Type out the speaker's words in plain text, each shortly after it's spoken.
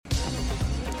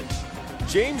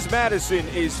James Madison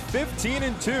is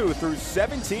 15-2 through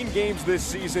 17 games this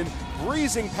season,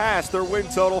 breezing past their win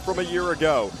total from a year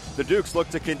ago. The Dukes look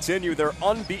to continue their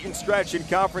unbeaten stretch in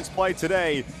conference play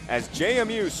today as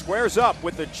JMU squares up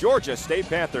with the Georgia State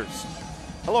Panthers.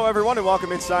 Hello everyone and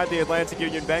welcome inside the Atlantic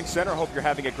Union Bank Center. Hope you're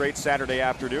having a great Saturday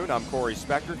afternoon. I'm Corey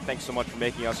Spector. Thanks so much for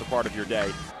making us a part of your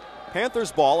day.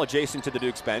 Panthers ball adjacent to the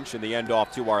Dukes bench and the end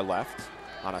off to our left.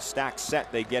 On a stacked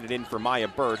set, they get it in for Maya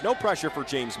Bird. No pressure for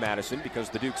James Madison because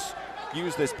the Dukes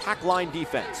use this pack line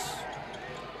defense.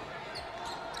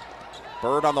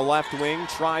 Bird on the left wing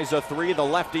tries a three. The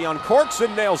lefty uncorks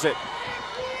and nails it.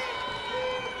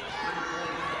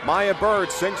 Maya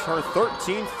Bird sinks her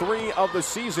 13th three of the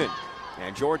season.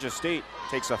 And Georgia State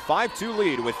takes a 5-2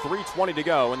 lead with 3:20 to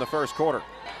go in the first quarter.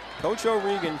 Coach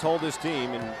O'Regan told his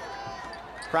team in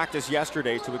practice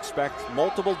yesterday to expect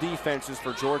multiple defenses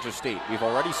for Georgia State. We've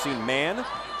already seen man,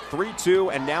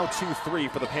 3-2, and now 2-3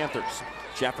 for the Panthers.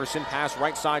 Jefferson pass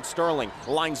right side Sterling,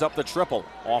 lines up the triple.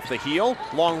 Off the heel,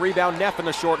 long rebound Neff in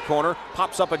the short corner,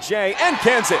 pops up a J and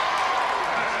cans it.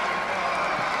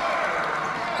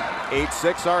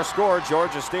 8-6 our score,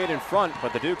 Georgia State in front,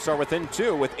 but the Dukes are within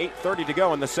two with 8:30 to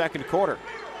go in the second quarter.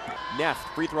 Neff,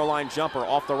 free throw line jumper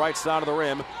off the right side of the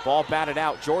rim. Ball batted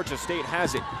out. Georgia State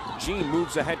has it. Jean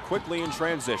moves ahead quickly in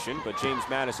transition, but James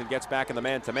Madison gets back in the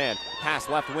man-to-man. Pass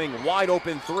left wing, wide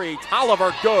open three.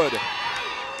 Tolliver, good.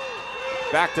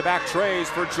 Back-to-back trays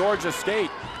for Georgia State.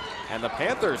 And the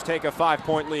Panthers take a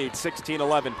 5-point lead,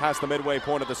 16-11, past the midway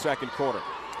point of the second quarter.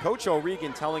 Coach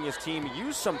O'Regan telling his team,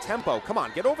 use some tempo. Come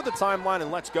on, get over the timeline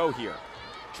and let's go here.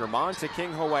 German to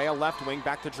King Hawea, left wing,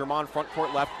 back to German, front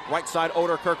court left, right side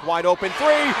Oderkirk, wide open, three,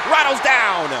 rattles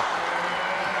down!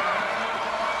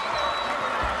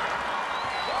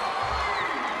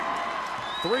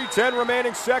 .310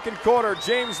 remaining second quarter,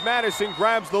 James Madison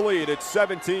grabs the lead at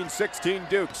 17-16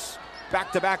 Dukes.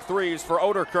 Back-to-back threes for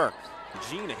Oderkirk.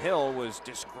 Gene Hill was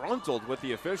disgruntled with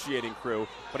the officiating crew,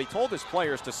 but he told his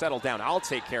players to settle down. I'll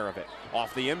take care of it.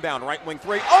 Off the inbound, right wing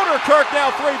three, Oderkirk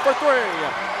now 3 for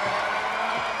 3!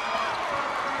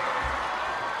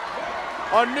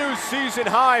 A new season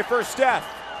high for Steph.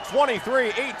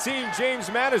 23-18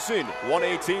 James Madison.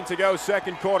 1:18 to go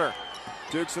second quarter.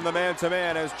 Dukes in the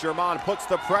man-to-man as German puts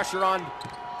the pressure on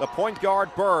the point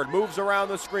guard Bird. Moves around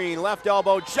the screen. Left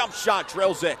elbow, jump shot,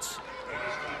 drills it.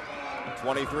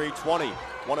 23-20.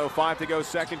 1:05 to go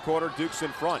second quarter. Dukes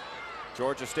in front.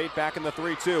 Georgia State back in the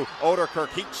 3-2. Oderkirk,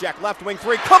 heat check, left wing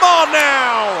three. Come on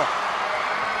now!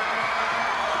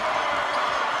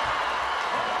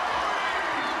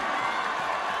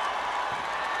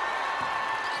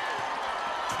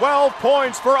 12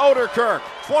 points for Oderkirk.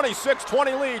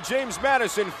 26-20 lead, James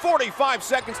Madison. 45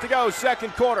 seconds to go, second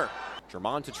quarter.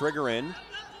 German to trigger in.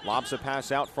 Lobs a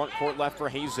pass out, front court left for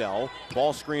Hazel.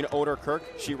 Ball screen Oderkirk,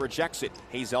 she rejects it.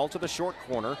 Hazel to the short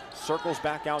corner, circles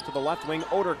back out to the left wing.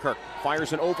 Oderkirk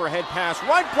fires an overhead pass.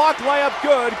 Right block layup,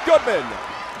 good, Goodman.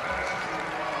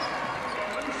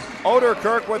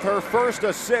 Oderkirk with her first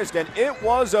assist, and it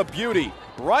was a beauty.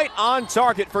 Right on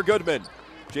target for Goodman.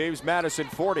 James Madison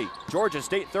 40, Georgia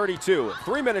State 32.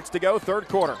 3 minutes to go, third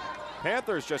quarter.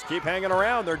 Panthers just keep hanging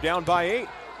around. They're down by 8.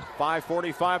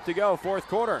 5:45 to go, fourth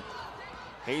quarter.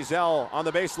 Hazel on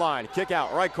the baseline, kick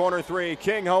out, right corner three.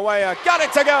 King Hawea got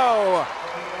it to go.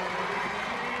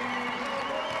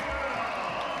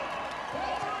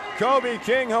 Kobe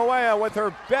King Hawea with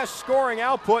her best scoring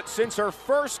output since her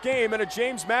first game in a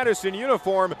James Madison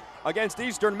uniform against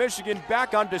Eastern Michigan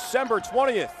back on December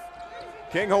 20th.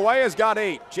 King Hawea's got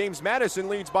 8. James Madison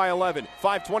leads by 11.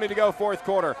 5:20 to go, fourth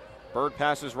quarter. Bird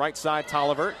passes right side,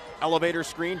 Tolliver. Elevator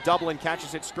screen, Dublin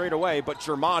catches it straight away, but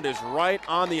Germont is right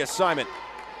on the assignment.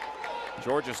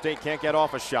 Georgia State can't get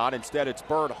off a shot. Instead, it's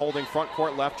Bird holding front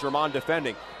court left, Germont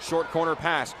defending. Short corner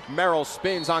pass. Merrill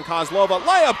spins on Kozlova.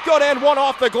 Layup good and one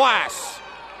off the glass.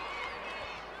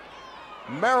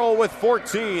 Merrill with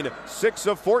 14. 6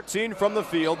 of 14 from the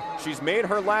field. She's made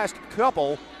her last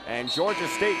couple. And Georgia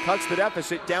State cuts the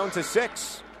deficit down to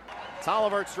 6.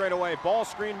 Tolliver straight away, ball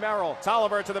screen Merrill.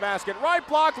 Tolliver to the basket, right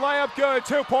block, layup good,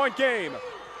 2-point game.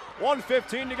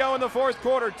 1:15 to go in the fourth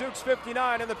quarter. Dukes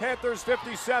 59 and the Panthers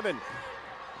 57.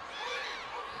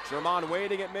 German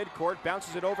waiting at midcourt,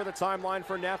 bounces it over the timeline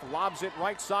for Neff, lobs it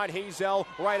right side, Hazel,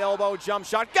 right elbow, jump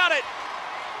shot, got it!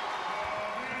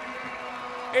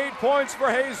 8 points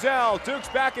for Hazel. Dukes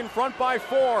back in front by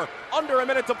 4. Under a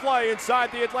minute to play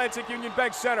inside the Atlantic Union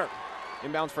Bank Center.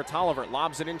 Inbounds for Tolliver,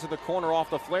 lobs it into the corner off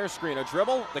the flare screen. A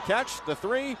dribble, the catch, the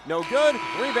three, no good.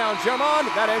 Rebound, German,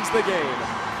 that ends the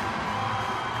game.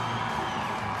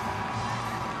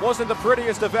 Wasn't the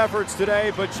prettiest of efforts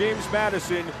today, but James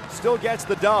Madison still gets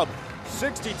the dub.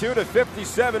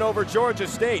 62-57 over Georgia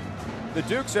State. The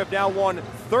Dukes have now won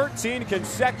 13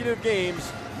 consecutive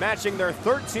games, matching their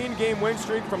 13-game win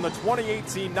streak from the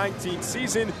 2018-19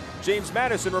 season. James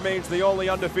Madison remains the only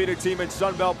undefeated team in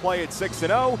Sun Belt play at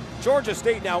 6-0. Georgia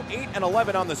State now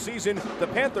 8-11 on the season. The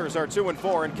Panthers are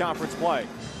 2-4 in conference play.